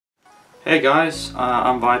Hey guys,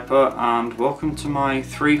 I'm Viper and welcome to my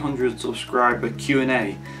 300 subscriber Q&A.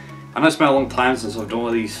 I know it's been a long time since I've done one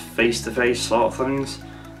of these face-to-face sort of things,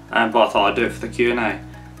 but I thought I'd do it for the Q&A.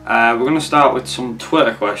 We're going to start with some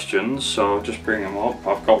Twitter questions, so just bring them up.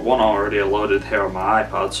 I've got one already loaded here on my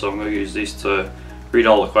iPad, so I'm going to use these to read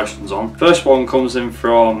all the questions on. First one comes in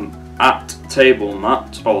from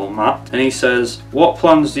 @TableMatt, or Matt, and he says, what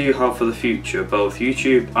plans do you have for the future, both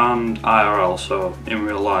YouTube and IRL, so in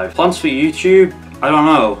real life? Plans for YouTube? I don't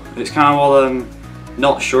know. It's kind of all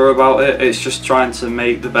not sure about it. It's just trying to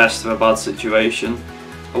make the best of a bad situation.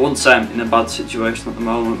 I wouldn't say I'm in a bad situation at the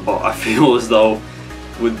moment, but I feel as though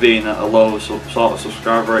with being at a low sort of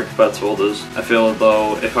subscriber rate compared to others, I feel as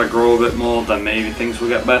though if I grow a bit more then maybe things will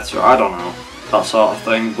get better. I don't know, that sort of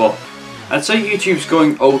thing. But I'd say YouTube's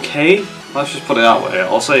going okay. Let's just put it that way.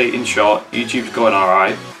 I'll say in short, YouTube's going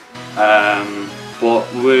alright. But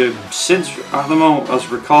since at the moment I was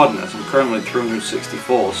recording this, I'm currently at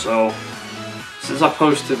 364. So since I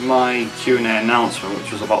posted my Q&A announcement,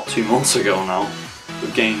 which was about 2 months ago now,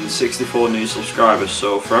 we've gained 64 new subscribers.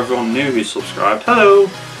 So for everyone new who's subscribed, hello,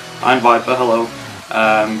 I'm Viper. Hello.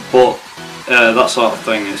 That sort of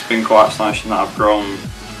thing. It's been quite astonishing that I've grown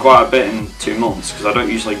quite a bit in 2 months, because I don't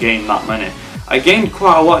usually gain that many. I gained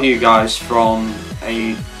quite a lot of you guys from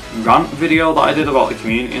a rant video that I did about the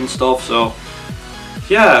community and stuff, so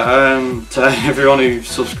yeah, to everyone who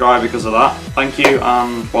subscribed because of that, thank you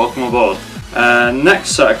and welcome aboard.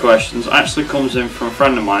 Next set of questions actually comes in from a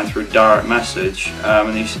friend of mine through direct message,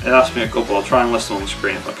 and he asked me a couple. I'll try and list them on the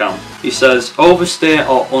screen if I can. He says, overstay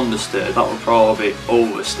or understay? That would probably be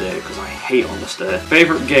overstay, because I hate understay.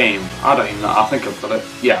 Favourite game? I don't even know, I think I've got it.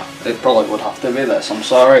 Yeah, it probably would have to be this, I'm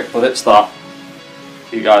sorry, but it's that.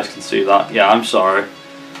 You guys can see that. Yeah, I'm sorry.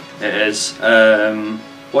 It is.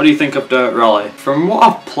 What do you think of Dirt Rally? From what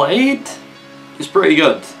I've played, it's pretty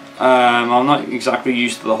good. I'm not exactly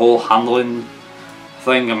used to the whole handling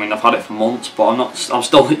thing. I mean, I've had it for months, but I'm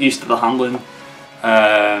still not used to the handling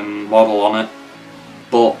model on it.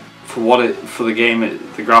 But for the game,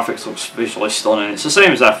 the graphics looks visually stunning. It's the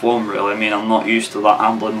same as F1 really. I mean, I'm not used to that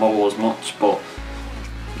handling model as much, but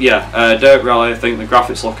yeah, Dirt Rally, I think the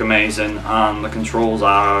graphics look amazing and the controls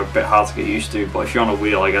are a bit hard to get used to, but if you're on a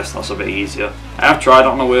wheel I guess that's a bit easier. I have tried it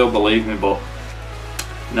on a wheel, believe me, but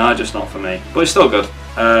no, just not for me. But it's still good.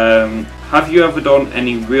 Have you ever done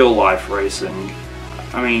any real life racing?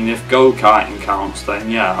 I mean, if go-karting counts, then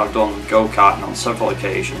yeah, I've done go-karting on several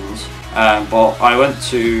occasions. But I went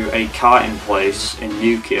to a karting place in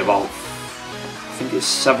Newquay about, I think it's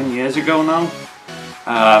 7 years ago now.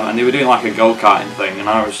 And they were doing like a go-karting thing, and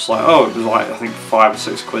I was just like, oh, it was like I think £5 or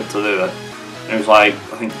 £6 to do it. And it was like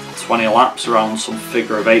I think 20 laps around some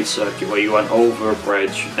figure of 8 circuit where you went over a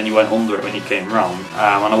bridge, then you went under it when you came round.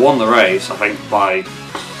 And I won the race, I think by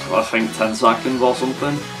 10 seconds or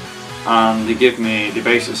something. And they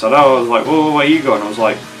basically said, oh, I was like, whoa, where are you going? I was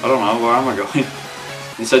like, I don't know, where am I going?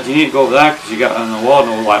 They said, you need to go over there because you get an award.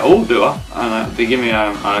 And I was like, oh, do I? And they give me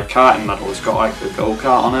a karting medal. It's got like a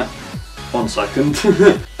go-kart on it. 1 second.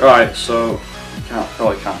 Right, so you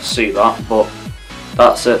probably can't see that, but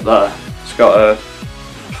that's it there. It's got a,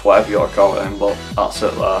 whatever you want to call it in, but that's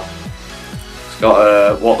it there. It's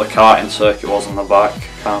got what the karting circuit was on the back.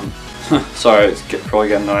 Sorry, it's probably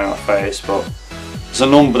getting annoying on my face, but there's a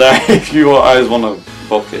number there if you guys want to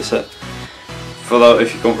book it. For that,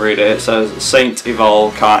 if you couldn't read it, it says Saint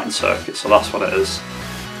Evolve Karting Circuit, so that's what it is.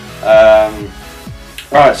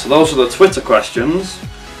 Right, so those are the Twitter questions.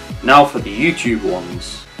 Now for the YouTube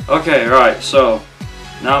ones. Okay, right, so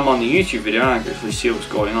now I'm on the YouTube video and I can actually see what's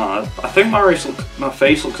going on. I think my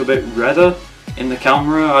face looks a bit redder in the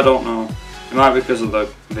camera, I don't know. It might be because of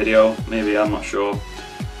the video, maybe, I'm not sure.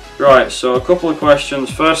 Right, so a couple of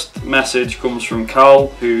questions. First message comes from Cal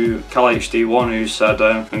HD1, who said,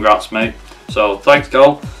 congrats mate. So, thanks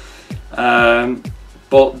Cal.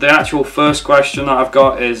 But the actual first question that I've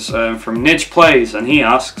got is from Nidge Plays, and he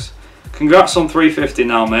asks, congrats on 350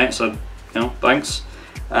 now mate, so thanks.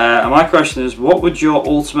 And my question is, what would your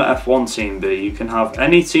ultimate F1 team be? You can have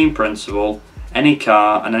any team principal, any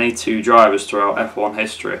car and any 2 drivers throughout F1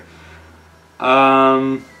 history.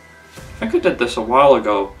 I think I did this a while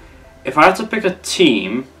ago. If I had to pick a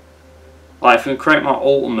team, like if I could create my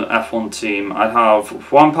ultimate F1 team, I'd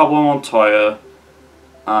have Juan Pablo Montoya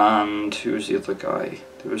and who was the other guy?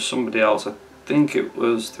 There was somebody else. I think there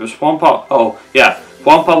was Juan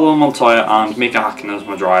Pablo Montoya and Mika Hakkinen as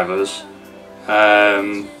my drivers.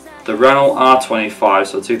 The Renault R25,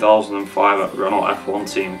 so 2005 Renault F1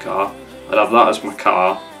 team car, I'd have that as my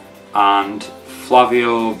car, and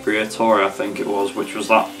Flavio Briatore I think it was, which was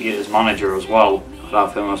that year's manager as well. could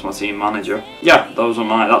have him as my team manager. Yeah,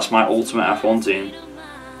 that's my ultimate F1 team.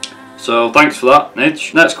 So thanks for that,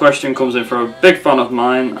 Nidge. Next question comes in from a big fan of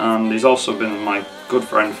mine, and he's also been my good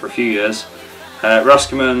friend for a few years.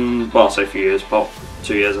 Raskaman, well, I'll say a few years, about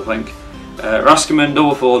 2 years I think.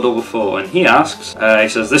 Raskaman4444, and he asks, he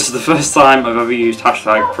says, this is the first time I've ever used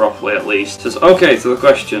hashtag properly at least. He says, okay, to the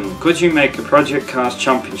question, could you make a Project Cars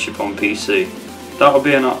Championship on PC? That would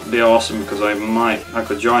be awesome, because I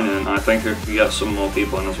could join in, and I think I could get some more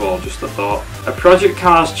people in as well, just a thought. A Project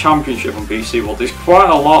Cars Championship on PC, well there's quite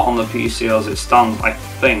a lot on the PC as it stands, I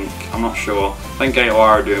think, I'm not sure. I think AOR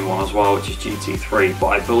are doing one as well, which is GT3, but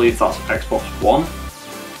I believe that's Xbox One?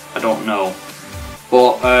 I don't know.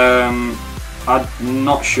 But I'm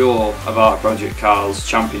not sure about a Project Cars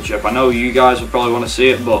Championship. I know you guys would probably want to see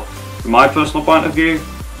it, but from my personal point of view,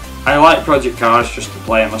 I like Project Cars just to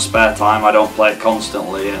play in my spare time. I don't play it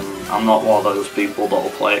constantly, and I'm not one of those people that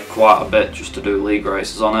will play it quite a bit just to do league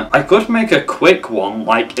races on it. I could make a quick one,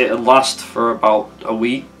 like it'd last for about a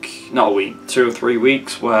week, not a week, 2 or 3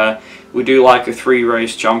 weeks, where we do like a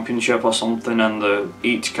 3-race championship or something, and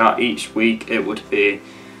each week it would be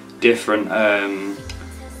different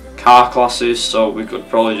car classes, so we could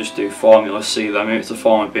probably just do Formula C, then maybe it's the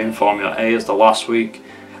Formula B and Formula A as the last week.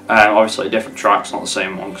 Obviously different tracks, not the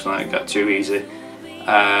same one, because then it'd get too easy.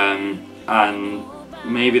 And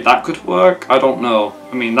maybe that could work, I don't know.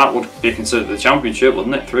 I mean, that would be considered the championship,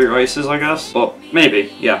 wouldn't it? 3 races, I guess. But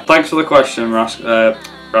maybe, yeah. Thanks for the question,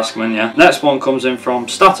 Raskman, yeah. Next one comes in from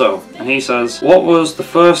Stato, and he says, what was the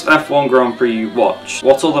first F1 Grand Prix you watched?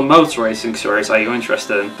 What other motor racing series are you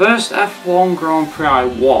interested in? First F1 Grand Prix I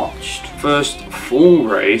watched, first full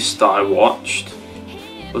race that I watched,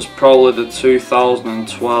 was probably the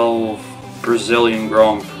 2012 Brazilian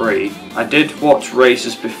Grand Prix. I did watch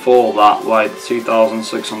races before that, like the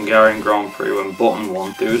 2006 Hungarian Grand Prix when Button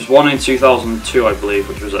won. There was one in 2002, I believe,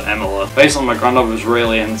 which was at Imola. Basically, my granddad was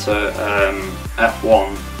really into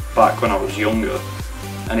F1 back when I was younger,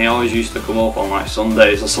 and he always used to come up on like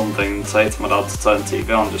Sundays or something and say to my dad to turn TV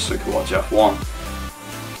on just so he could watch F1.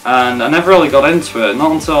 And I never really got into it,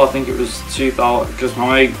 not until I think it was 2000, because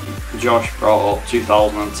my mate Josh brought up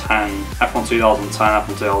 2010, F1 2010,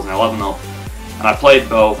 F1 2011 up, and I played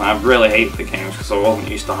both, and I really hated the games because I wasn't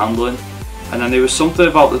used to handling. And then there was something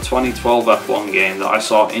about the 2012 F1 game that I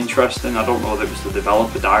saw interesting. I don't know if it was the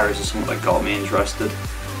developer diaries or something that got me interested,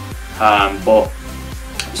 but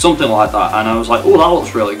something like that, and I was like, oh, that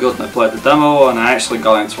looks really good, and I played the demo, and I actually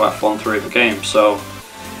got into F1 through the game. So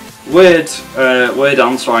weird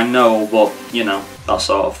answer, I know, but you know, that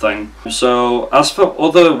sort of thing. So as for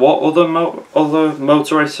other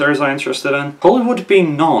motor race series I'm interested in, probably would be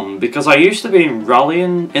none, because I used to be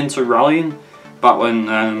into rallying back when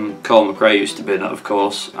Colin McRae used to be in it, of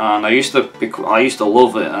course, and I used to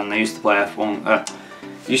love it, and I used to play F1.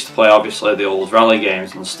 Used to play obviously the old rally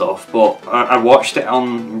games and stuff, but I watched it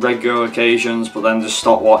on regular occasions, but then just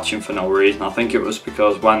stopped watching for no reason. I think it was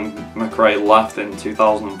because when McRae left in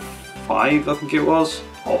 2005, I think it was,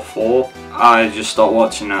 or 4, I just stopped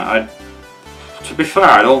watching it. To be fair,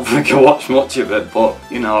 I don't think I watched much of it, but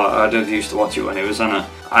you know, I did used to watch it when he was in it.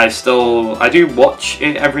 I do watch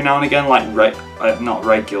it every now and again, like not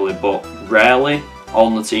regularly, but rarely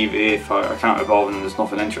on the TV. If I can't be bothered and there's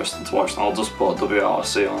nothing interesting to watch, then I'll just put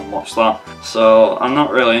WRC on and watch that. So I'm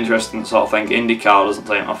not really interested in sort of thing. IndyCar doesn't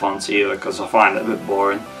take my fancy either, because I find it a bit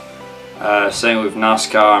boring. Same with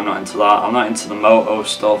NASCAR, I'm not into that. I'm not into the moto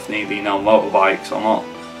stuff, neither, you know, motorbikes.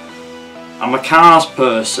 I'm a cars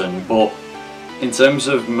person, but in terms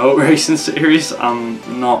of motor racing series, I'm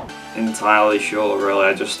not entirely sure really.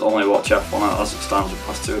 I just only watch F1 as it stands for the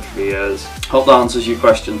past 2 or 3 years. Hope that answers your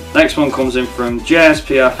question. Next one comes in from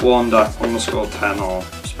JSPF1_10 or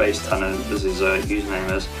space 10 as his username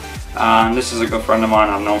is. And this is a good friend of mine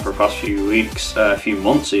I've known for the past few weeks, a few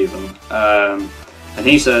months even. And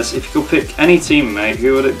he says, if you could pick any teammate,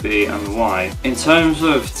 who would it be and why? In terms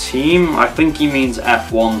of team, I think he means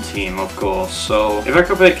F1 team, of course. So if I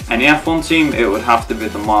could pick any F1 team, it would have to be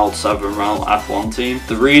the Mild 7 Renault F1 team.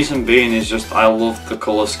 The reason being is just I love the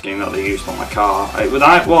colour scheme that they used on the car.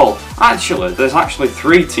 Well, actually, there's actually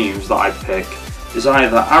 3 teams that I pick. There's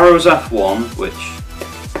either Arrows F1, which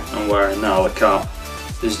I'm wearing now, the cap.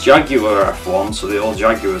 There's Jaguar F1, so the old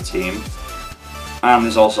Jaguar team. And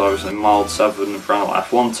there's also obviously Mild 7 Renault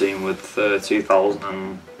F1 team with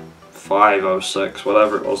 2005, 06,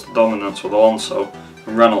 whatever it was, the dominance with Alonso,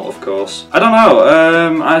 and Renault of course. I don't know,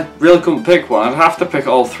 I really couldn't pick one. I'd have to pick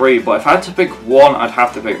all 3, but if I had to pick one, I'd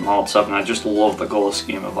have to pick Mild 7. I just love the colour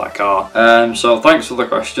scheme of that car. So thanks for the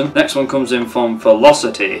question. Next one comes in from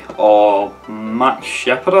Velocity, or Mac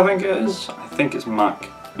Shepherd I think it is. I think it's Mac.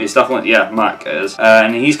 It's definitely, yeah, Mac is.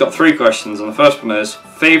 And he's got 3 questions, and the first one is,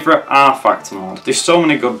 favourite R-Factor mod? There's so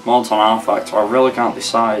many good mods on R-Factor, I really can't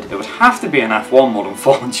decide. It would have to be an F1 mod,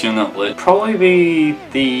 unfortunately. Probably be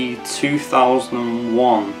the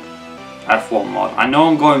 2001 F1 mod. I know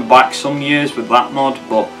I'm going back some years with that mod,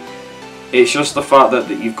 but it's just the fact that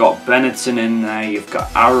you've got Benetton in there, you've got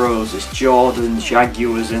Arrows, there's Jordan,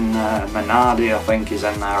 Jaguar's in there, Minardi I think is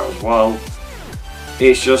in there as well.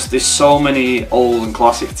 It's just, there's so many old and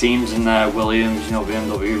classic teams in there. Williams, you know,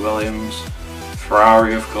 BMW Williams,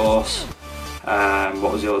 Ferrari of course,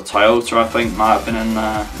 what was the other, Toyota I think might have been in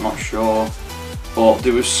there, I'm not sure. But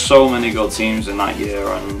there was so many good teams in that year,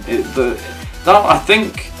 and that I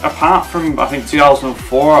think, apart from I think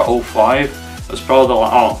 2004 or 05, was probably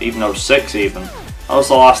the, even 06 even, that was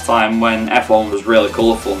the last time when F1 was really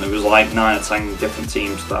colourful, and there was like 9 or 10 different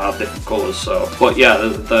teams that had different colours. So, but yeah,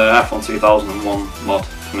 the F1 2001 mod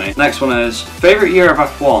for me. Next one is favourite year of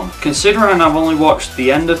F1. Considering I've only watched the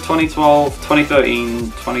end of 2012, 2013,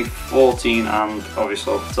 2014, and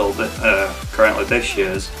obviously up until currently this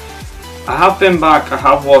year's, I have been back. I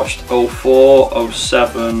have watched 04,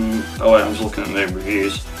 07. Oh wait, I'm just looking at the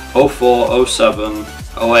reviews. 04, 07.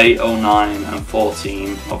 08, 09 and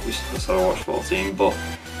 14, obviously so I watched 14, but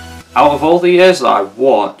out of all the years that I've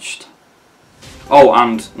watched, oh,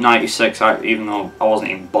 and 96, even though I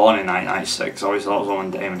wasn't even born in 1996, obviously that was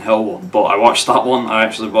when Damon Hill won, but I watched that one. I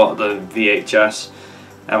actually bought the VHS,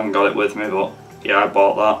 I haven't got it with me, but yeah, I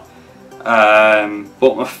bought that.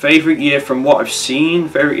 But my favourite year from what I've seen,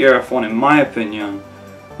 favourite year F1 in my opinion,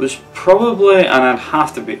 was probably, and I'd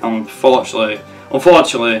have to be, unfortunately,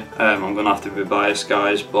 I'm going to have to be biased,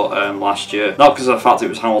 guys, but last year, not because of the fact it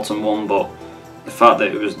was Hamilton won, but the fact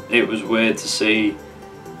that it was weird to see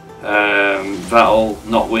Vettel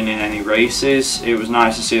not winning any races. It was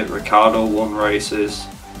nice to see that Ricciardo won races,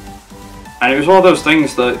 and it was one of those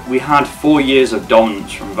things that we had 4 years of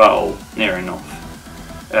dominance from Vettel, near enough,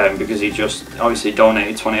 because he just obviously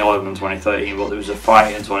dominated 2011 and 2013, but there was a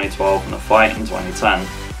fight in 2012 and a fight in 2010.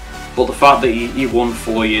 But the fact that he won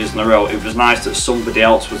 4 years in a row, it was nice that somebody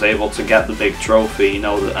else was able to get the big trophy, you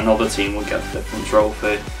know, that another team would get a different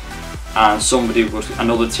trophy, and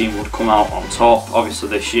another team would come out on top. Obviously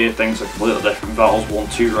this year things are completely different. Vettel's won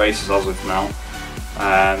 2 races as of now.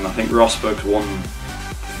 I think Rosberg's won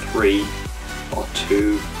 3 or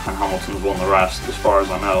 2, and Hamilton's won the rest as far as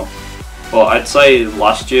I know. But I'd say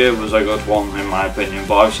last year was a good one in my opinion,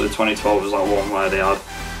 but obviously 2012 was that one where they had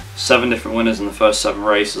 7 different winners in the first 7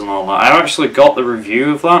 races and all that. I actually got the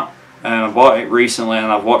review of that. I bought it recently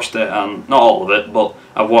and I've watched it, and not all of it, but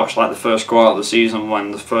I've watched like the first quarter of the season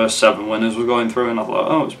when the first 7 winners were going through, and I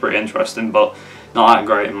thought, oh, it's pretty interesting, but not that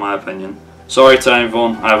great in my opinion. Sorry to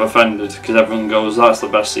anyone I have offended, because everyone goes, that's the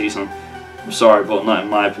best season. I'm sorry, but not in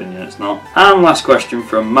my opinion, it's not. And last question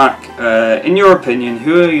from Mac. In your opinion,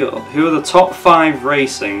 who are the top 5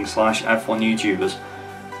 racing / F1 YouTubers?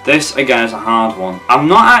 This again is a hard one. I'm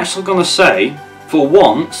not actually going to say, for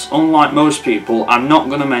once, unlike most people, I'm not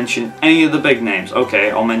going to mention any of the big names. Okay,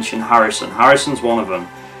 I'll mention Harrison. Harrison's one of them,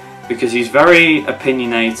 because he's very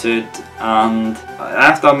opinionated, and I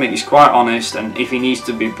have to admit he's quite honest, and if he needs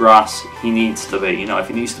to be brass, he needs to be. You know, if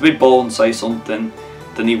he needs to be bold and say something,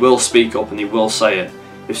 then he will speak up and he will say it.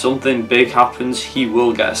 If something big happens, he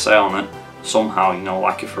will get a say on it somehow, you know,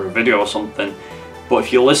 like if for a video or something. But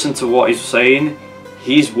if you listen to what he's saying,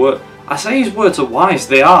 I say his words are wise.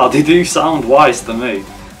 They are. They do sound wise to me.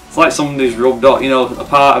 It's like someone who's rubbed off, you know, a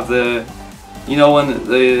part of the, you know, when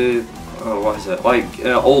the, oh, what is it, like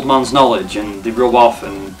old man's knowledge, and they rub off,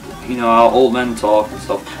 and you know how old men talk and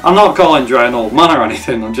stuff. I'm not calling Dre an old man or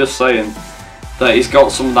anything. I'm just saying that he's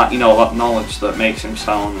got some of that, you know, that knowledge that makes him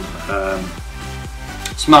sound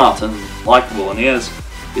smart and likable, and he is.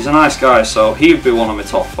 He's a nice guy, so he would be one of my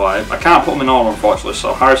top 5. I can't put him in order, unfortunately,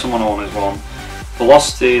 so Harrison 101 is one.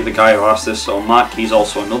 Velocity, the guy who asked this, so Mac, he's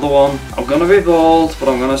also another one. I'm going to be bold, but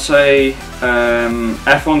I'm going to say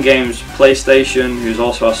F1 Games PlayStation, who's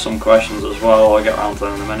also asked some questions as well. I'll get around to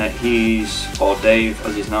them in a minute. Or Dave,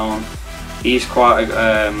 as he's known. He's quite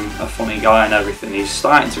a funny guy and everything. He's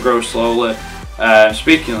starting to grow slowly.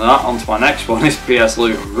 Speaking of that, on to my next one is PS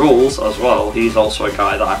Luton Rules as well. He's also a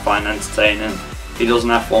guy that I find entertaining. He does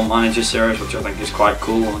an F1 Manager series, which I think is quite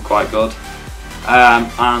cool and quite good.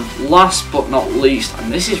 And last but not least,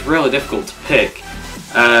 and this is really difficult to pick,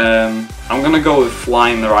 I'm going to go with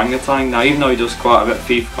Flying the Orangutan. Now, even though he does quite a bit of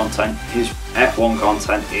FIFA content, his F1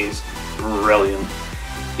 content is brilliant.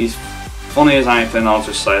 He's funny as anything, I'll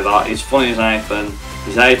just say that. He's funny as anything.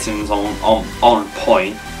 His editing's on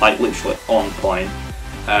point, like literally on point.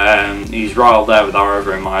 He's right up there with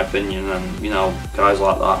Arrow in my opinion, and you know, guys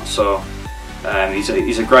like that. So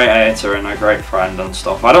He's a great editor and a great friend and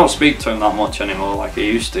stuff. I don't speak to him that much anymore like I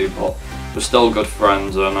used to, but we're still good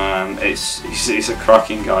friends, and he's a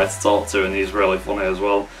cracking guy to talk to, and he's really funny as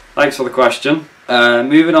well. Thanks for the question.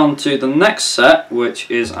 Moving on to the next set,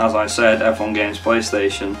 which is, as I said, F1 Games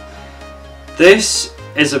PlayStation. This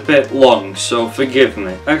is a bit long, so forgive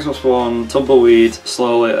me. Xbox One tumbleweed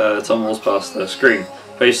slowly tumbles past the screen.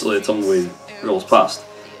 Basically, a tumbleweed rolls past.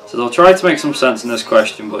 So I'll try to make some sense in this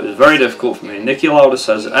question, but it's very difficult for me. Nicky Lauda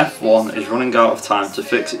says F1 is running out of time to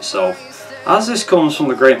fix itself. As this comes from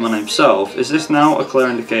the great man himself, is this now a clear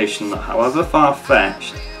indication that however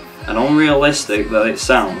far-fetched and unrealistic that it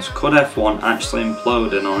sounds, could F1 actually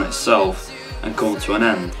implode in on itself and come to an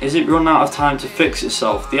end? Is it run out of time to fix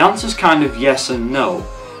itself? The answer's kind of yes and no.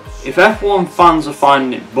 If F1 fans are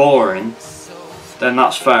finding it boring, then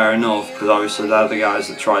that's fair enough, because obviously they're the guys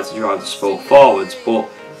that try to drive the sport forwards, but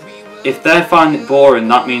if they find it boring,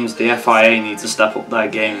 that means the FIA need to step up their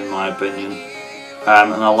game, in my opinion,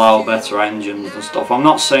 and allow better engines and stuff. I'm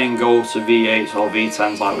not saying go to V8s or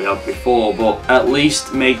V10s like we had before, but at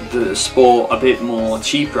least make the sport a bit more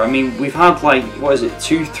cheaper. I mean, we've had like, what is it,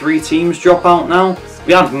 2-3 teams drop out now?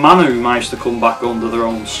 We had Manu who managed to come back under their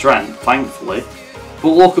own strength, thankfully. But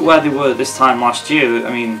look at where they were this time last year.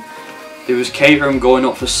 I mean, there was Caterham going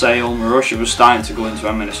up for sale, Marussia was starting to go into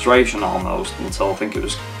administration almost, until I think it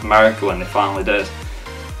was America when they finally did.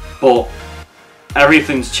 But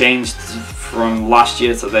everything's changed from last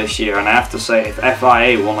year to this year, and I have to say, if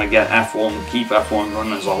FIA want to get F1, keep F1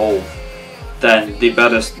 running as a whole, then they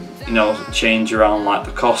better, you know, change around like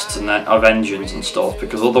the costs of engines and stuff,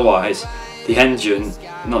 because otherwise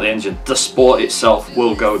the sport itself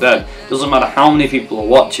will go dead. Doesn't matter how many people will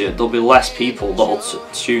watch it, there'll be less people that'll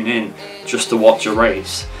tune in just to watch a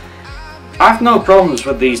race. I have no problems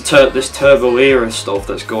with this turbo era stuff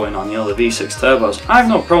that's going on, you know, the V6 turbos. I have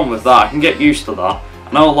no problem with that, I can get used to that.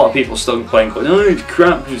 I know a lot of people still complain, going, oh, it's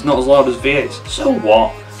crap because it's not as loud as V8s. So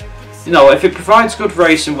what? You know, if it provides good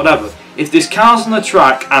racing, whatever. If there's cars on the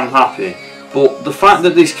track, I'm happy. But the fact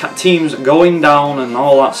that these teams are going down and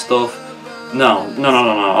all that stuff, no,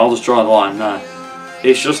 I'll just draw the line there.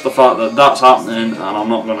 It's just the fact that that's happening, and I'm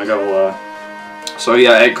not going to go there. So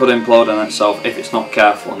yeah, it could implode on itself if it's not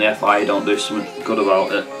careful and the FIA don't do something good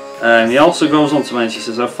about it. He also goes on to mention, he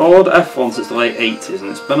says, I've followed F1 since the late 80s and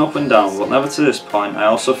it's been up and down, but never to this point. I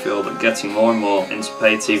also feel that getting more and more into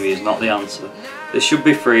paid TV is not the answer. This should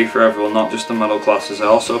be free for everyone, not just the middle classes. I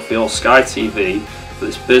also feel Sky TV, with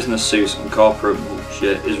its business suits and corporate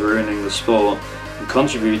bullshit, is ruining the sport and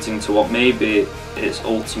contributing to what may be its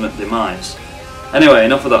ultimate demise. Anyway,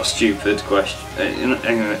 enough of that stupid question.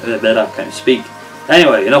 I can't speak.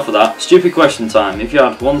 Anyway, enough of that. Stupid question time. If you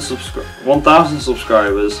had 1,000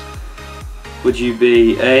 subscribers, would you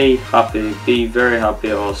be A, happy, B, very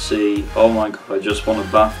happy, or C, oh my god, I just want a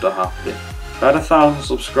BAFTA happy? If I had 1,000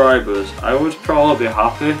 subscribers, I would probably be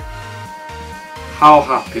happy. How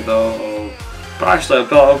happy though? But actually,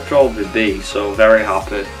 I would probably be, so very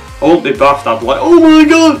happy. I wouldn't be BAFTA, I'd be like, oh my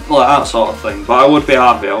god, like that sort of thing. But I would be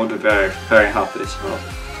happy, I would be very, very happy, so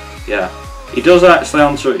yeah. He does actually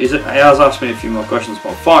answer, he has asked me a few more questions, but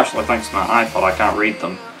unfortunately, thanks to my iPod, I can't read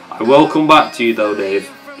them. I will come back to you though,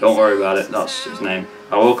 Dave. Don't worry about it, that's his name.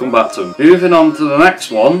 I will come back to him. Moving on to the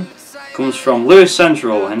next one, comes from Lewis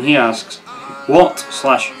Central, and he asks,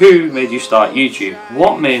 what/who made you start YouTube?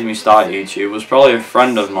 What made me start YouTube was probably a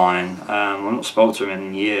friend of mine. I've not spoken to him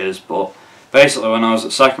in years, but basically when I was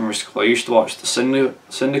at secondary school, I used to watch the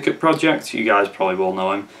Syndicate Project. You guys probably will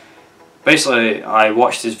know him. Basically, I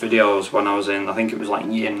watched his videos when I was in, I think it was like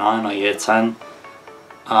year 9 or year 10,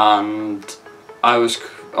 and I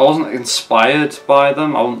wasn't inspired by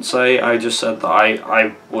them, I wouldn't say. I just said that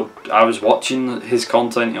I was watching his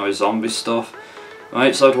content, you know, his zombie stuff. My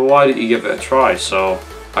mate said, well, why didn't you give it a try? So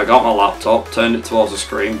I got my laptop, turned it towards the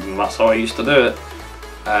screen, and that's how I used to do it.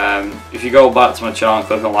 If you go back to my channel,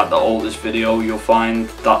 click on like the oldest video, you'll find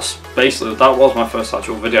that was my first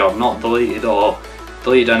actual video. I've not deleted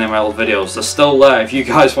any of my old videos. They're still there. If you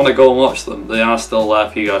guys want to go and watch them, they are still there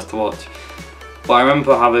for you guys to watch. But I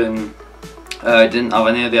remember having, I didn't have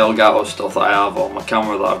any of the Elgato stuff that I have on my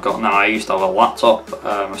camera that I've got now. I used to have a laptop,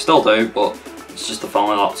 I still do, but it's just a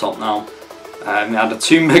family laptop now. It had a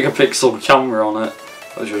 2 megapixel camera on it,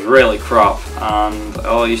 which was really crap, and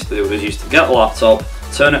all I used to do was get the laptop,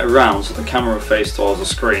 turn it around so the camera would face towards the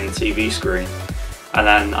screen, the TV screen, and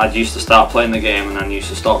then I'd used to start playing the game and then used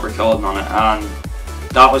to stop recording on it, and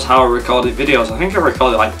that was how I recorded videos. I think I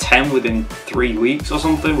recorded like 10 within 3 weeks or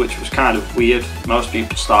something, which was kind of weird. Most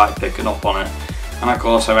people started picking up on it, and of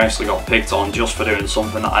course I eventually got picked on just for doing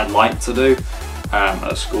something that I'd like to do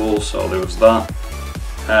at school, so there was that.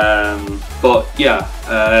 But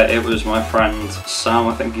yeah, it was my friend Sam,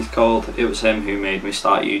 I think he's called. It was him who made me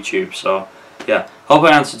start YouTube. So yeah, hope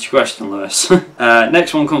I answered your question, Lewis.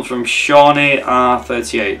 Next one comes from Shawnee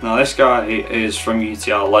R38. Now this guy is from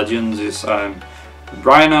UTR Legends. He's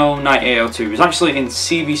Rhino 9802. He was actually in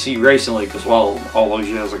CBC Racing League as well all those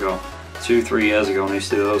years ago. 2-3 years ago when I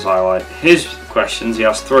used to do those highlights. His questions, he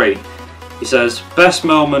has 3. He says, best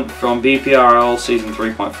moment from BPRL season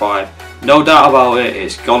 3.5. No doubt about it,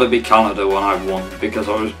 it's gotta be Canada when I won, because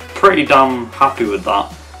I was pretty damn happy with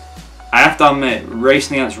that. I have to admit,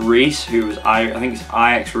 racing against Reese, who was I think it's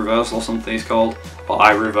IX Reversal or something he's called, or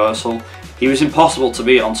I Reversal. He was impossible to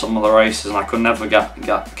beat on some of the races, and I could never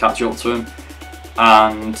catch up to him.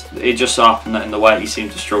 And it just so happened that in the wet he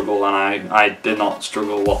seemed to struggle, and I did not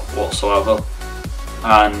struggle whatsoever.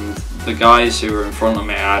 And the guys who were in front of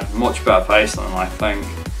me had much better pace than them, I think,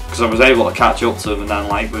 because I was able to catch up to them, and then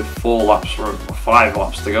like with 4 laps or 5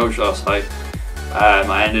 laps to go, should I say,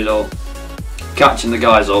 I ended up catching the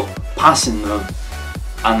guys up, passing them,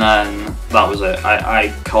 and then that was it.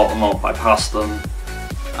 I caught them up, I passed them,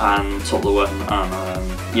 and took the win,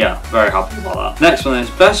 and yeah, very happy about that. Next one is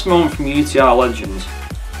best moment from UTR Legends.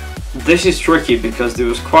 This is tricky because there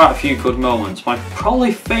was quite a few good moments. My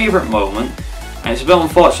probably favourite moment, and it's a bit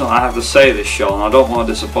unfortunate I have to say this, Sean, I don't want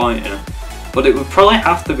to disappoint you, but it would probably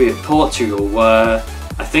have to be at Portugal, where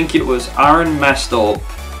I think it was Aaron messed up.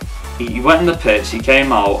 He went in the pits, he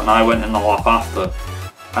came out, and I went in the lap after.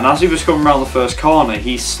 And as he was coming around the first corner,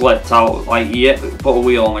 he slipped out, like he put a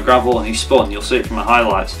wheel on the gravel and he spun. You'll see it from the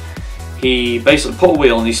highlights. He basically put a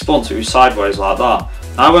wheel and he spun, so he was sideways like that.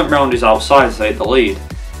 And I went round his outside to take the lead.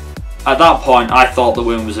 At that point, I thought the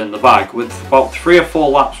win was in the bag. With about 3 or 4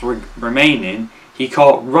 laps remaining, he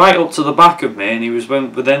caught right up to the back of me, and he was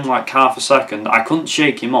within like half a second. I couldn't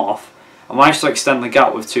shake him off. I managed to extend the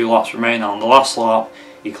gap with 2 laps remaining. On the last lap,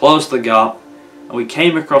 he closed the gap, and we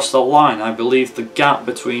came across the line. I believe the gap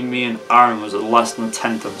between me and Aaron was at less than a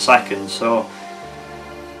tenth of a second, so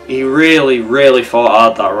he really fought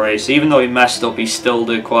hard that race. Even though he messed up, he still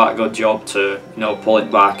did quite a good job to, you know, pull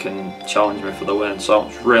it back and challenge me for the win. So it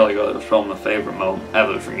was really good. It was probably my favourite moment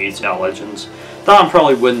ever from UTR Legends. That and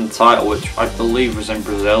probably winning the title, which I believe was in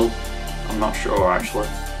Brazil. I'm not sure actually.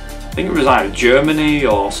 I think it was either Germany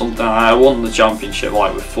or something. I won the championship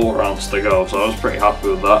like with 4 rounds to go, so I was pretty happy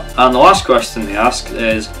with that. And the last question he asked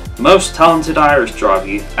is, most talented Irish driver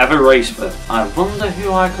you've ever raced with? I wonder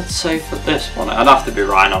who I could say for this one. I'd have to be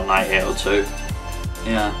Rhino 9802.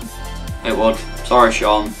 Yeah, it would. Sorry,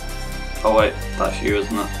 Sean. Oh wait, that's you,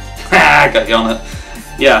 isn't it? I got you on it.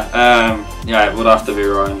 Yeah, yeah, it would have to be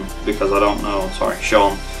Ryan because I don't know. Sorry,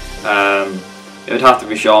 Sean. It would have to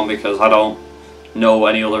be Sean because I don't know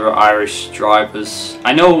any other Irish drivers.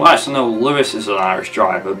 I actually know Lewis is an Irish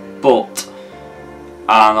driver, but,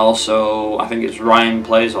 and also I think it's Ryan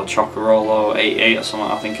Plays or Chocorolo 88 or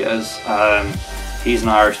something, I think it is. He's an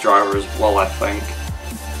Irish driver as well, I think.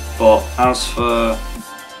 But as for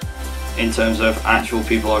in terms of actual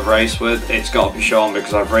people I've raced with, it's got to be Sean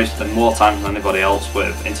because I've raced with him more times than anybody else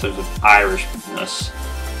with in terms of Irishness.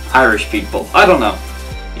 Irish people. I don't know.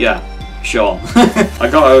 Yeah. Sean. I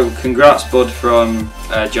got a congrats bud from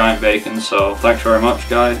Giant Bacon, so thanks very much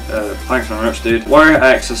guy, thanks very much dude. Warrior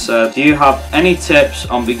X has said, do you have any tips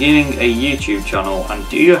on beginning a YouTube channel, and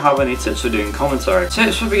do you have any tips for doing commentary?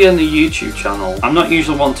 Tips for beginning a YouTube channel, I'm not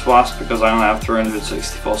usually one to ask because I only have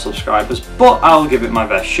 364 subscribers, but I'll give it my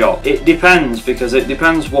best shot. It depends, because it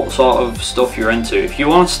depends what sort of stuff you're into. If you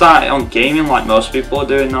want to start it on gaming like most people are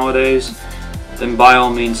doing nowadays, then by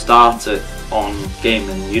all means start it on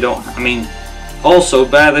gaming. You don't, I mean, also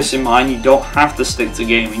bear this in mind, you don't have to stick to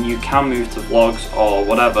gaming, you can move to vlogs or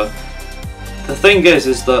whatever. The thing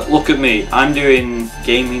is that, look at me, I'm doing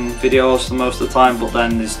gaming videos for most of the time, but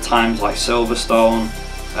then there's times like Silverstone,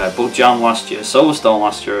 Bug Jam last year, Silverstone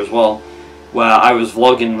last year as well, where I was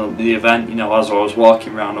vlogging the event, you know, as I was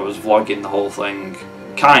walking around I was vlogging the whole thing,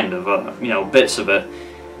 kind of, you know, bits of it.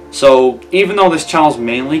 So even though this channel's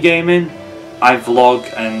mainly gaming, I vlog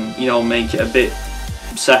and, you know, make it a bit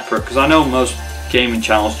separate, because I know most gaming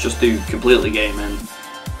channels just do completely gaming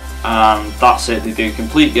and that's it. They do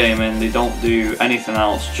complete gaming, they don't do anything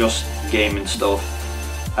else, just gaming stuff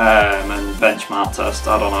and benchmark test,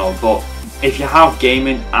 I don't know. But if you have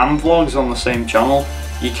gaming and vlogs on the same channel,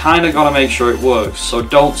 you kind of got to make sure it works. So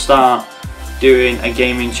don't start doing a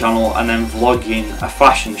gaming channel and then vlogging a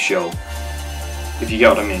fashion show, if you get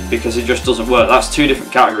what I mean, because it just doesn't work. That's 2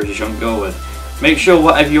 different categories you shouldn't go with. Make sure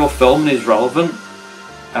whatever you're filming is relevant,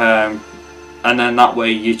 and then that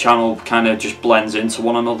way your channel kind of just blends into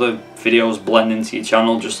one another. Videos blend into your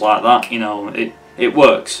channel just like that, you know. It it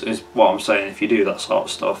works, is what I'm saying, if you do that sort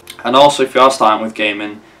of stuff. And also, if you are starting with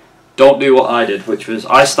gaming, don't do what I did, which was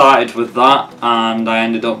I started with that and I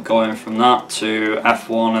ended up going from that to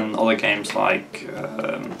F1 and other games like,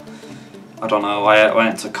 I don't know, I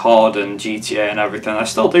went to COD and GTA and everything. I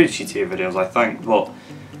still do GTA videos, I think, but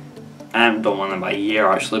I haven't done one in about a year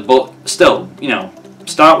actually. But still, you know,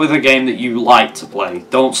 start with a game that you like to play.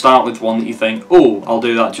 Don't start with one that you think, oh, I'll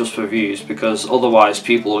do that just for views, because otherwise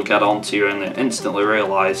people will get onto you and instantly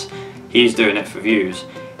realise he's doing it for views.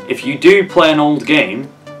 If you do play an old game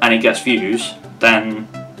and it gets views, then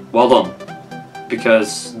well done,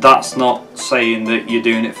 because that's not saying that you're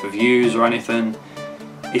doing it for views or anything.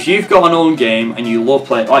 If you've got an old game and you love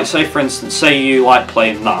playing, like say for instance, say you like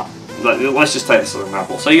playing that, let's just take this as an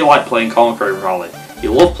example, say you like playing Conquer Rally,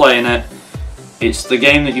 you love playing it, it's the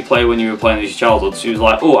game that you play when you were playing as your childhood, so you was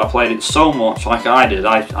like, oh, I played it so much, like I did,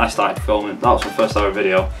 I started filming, that was my first ever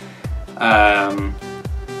video.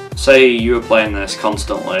 Say you were playing this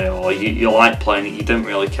constantly, or you liked playing it, you didn't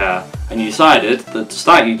really care, and you decided that to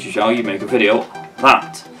start a YouTube channel you'd make a video on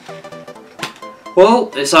that.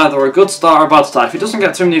 Well, it's either a good start or a bad start. If it doesn't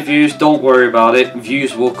get too many views, don't worry about it,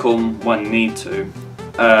 views will come when need to.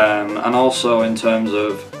 And also in terms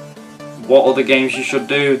of what other games you should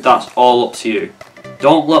do, that's all up to you.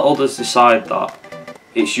 Don't let others decide that.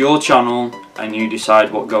 It's your channel and you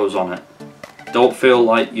decide what goes on it. Don't feel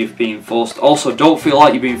like you've been forced. Also, don't feel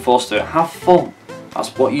like you're being forced to. Have fun. That's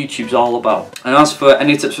what YouTube's all about. And as for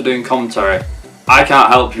any tips for doing commentary, I can't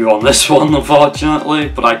help you on this one unfortunately,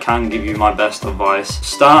 but I can give you my best advice.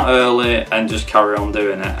 Start early and just carry on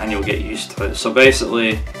doing it and you'll get used to it. So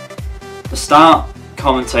basically, start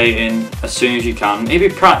commentating as soon as you can.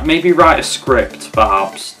 Maybe write a script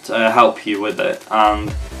perhaps to help you with it,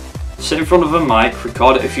 and sit in front of a mic,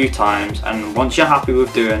 record it a few times, and once you're happy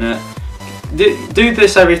with doing it, do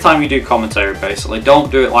this every time you do commentary basically.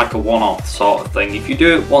 Don't do it like a one-off sort of thing. If you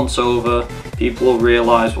do it once over, people will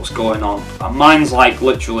realise what's going on. And mine's like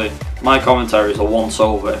literally, my commentaries are once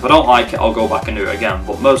over. If I don't like it, I'll go back and do it again,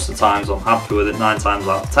 but most of the times I'm happy with it 9 times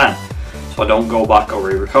out of 10. So I don't go back or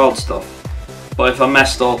re-record stuff. But if I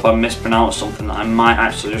messed up, I mispronounced something, I might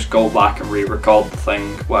actually just go back and re-record the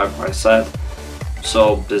thing, whatever I said.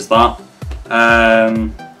 So there's that.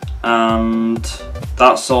 And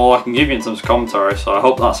that's all I can give you in terms of commentary, so I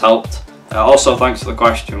hope that's helped. Also, thanks for the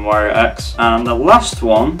question, WarioX. And the last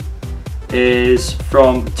one is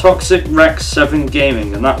from Toxic Rex 7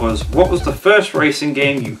 Gaming, and that was, what was the first racing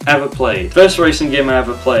game you ever played? First racing game I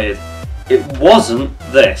ever played, it wasn't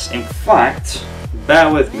this. In fact,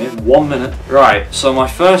 bear with me 1 minute. Right, so my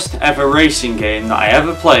first ever racing game that I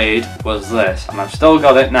ever played was this, and I've still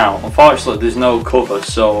got it now. Unfortunately, there's no cover,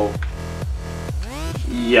 so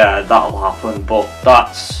yeah, that'll happen, but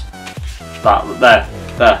that's that.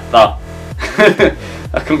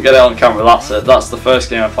 I couldn't get it on camera, that's it. That's the first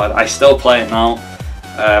game I played. I still play it now.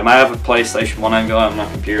 I have a PlayStation 1 emulator on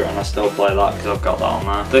my computer and I still play that because I've got that on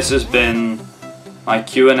there. This has been my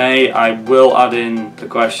Q&A. I will add in the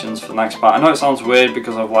questions for the next part. I know it sounds weird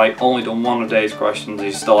because I've like only done one of Dave's questions.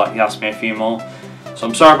 He's still he asked me a few more. So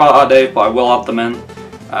I'm sorry about that, Dave, but I will add them in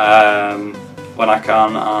when I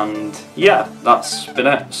can. And yeah, that's been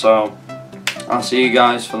it. So I'll see you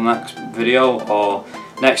guys for the next video, or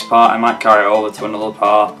next part. I might carry it over to another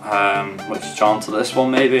part, which is on to this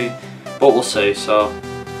one maybe, but we'll see. So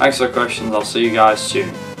thanks for the questions, I'll see you guys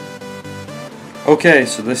soon. Okay,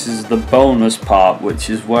 so this is the bonus part, which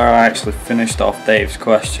is where I actually finished off Dave's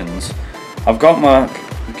questions. I've got my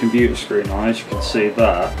computer screen on, as you can see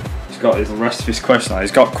there. He's got the rest of his questions on.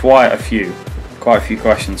 He's got quite a few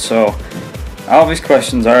questions. So out of his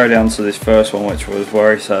questions, I already answered this first one, which was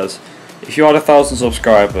where he says, if you had 1,000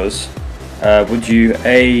 subscribers, would you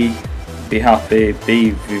A, be happy,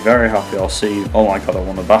 B, be very happy, or C, oh my god, I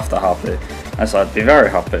want a BAFTA happy? I said, be very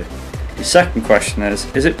happy. The second question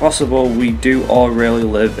is it possible we do all really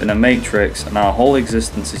live in a matrix and our whole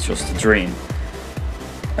existence is just a dream?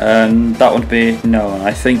 And that would be no, and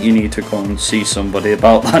I think you need to go and see somebody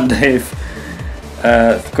about that, Dave.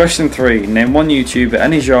 Question 3, name one YouTuber,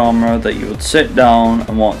 any genre, that you would sit down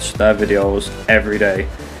and watch their videos every day.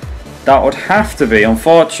 That would have to be,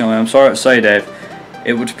 unfortunately, I'm sorry to say, Dave,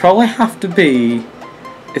 it would probably have to be,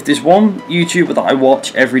 if there's one YouTuber that I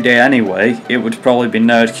watch every day anyway, it would probably be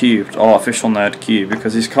NerdCubed, or Official NerdCube,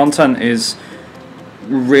 because his content is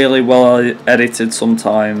really well edited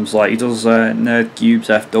sometimes. Like, he does NerdCube's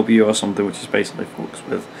FW or something, which is basically fucks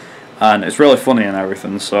with, and it's really funny and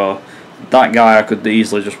everything, so that guy I could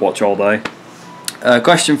easily just watch all day.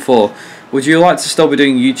 Question 4, would you like to still be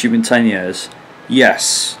doing YouTube in 10 years?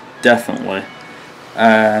 Yes. Definitely.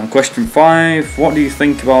 Question 5. What do you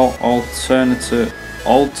think about alternate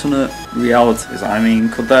realities? I mean,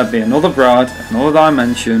 could there be another Brad, another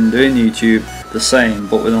dimension doing YouTube the same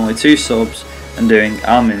but with only 2 subs and doing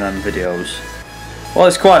Army Men videos? Well,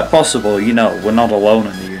 it's quite possible, you know, we're not alone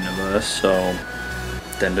in the universe, so...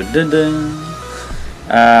 Dun dun dun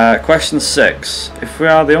dun. Question 6. If we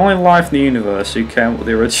are the only life in the universe who came up with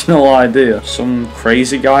the original idea, some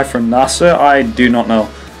crazy guy from NASA? I do not know.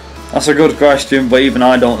 That's a good question, but even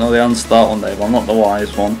I don't know the answer to that one, Dave. I'm not the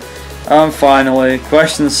wise one. And finally,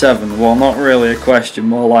 question 7. Well, not really a question,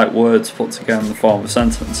 more like words put together in the form of a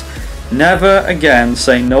sentence. Never again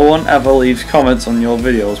say no one ever leaves comments on your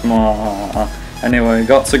videos. Anyway,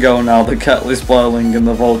 got to go now. The kettle is boiling and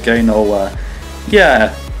the volcano where.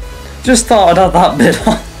 Yeah, just thought I'd add that bit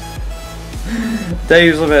on.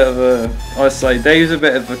 Dave's a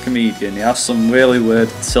bit of a comedian. He asks some really weird,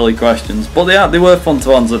 silly questions, but they were fun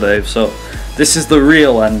to answer, Dave. So this is the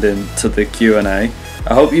real ending to the Q&A.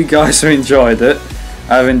 I hope you guys have enjoyed it.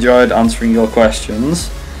 I've enjoyed answering your questions.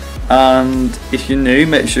 And if you're new,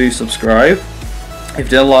 make sure you subscribe. If you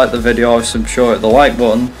did like the video, be sure to hit the like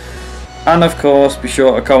button. And of course, be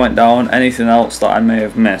sure to comment down anything else that I may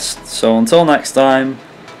have missed. So until next time,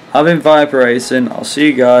 I've been Viper Racing. I'll see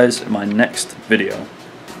you guys in my next video.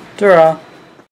 Ta-ra!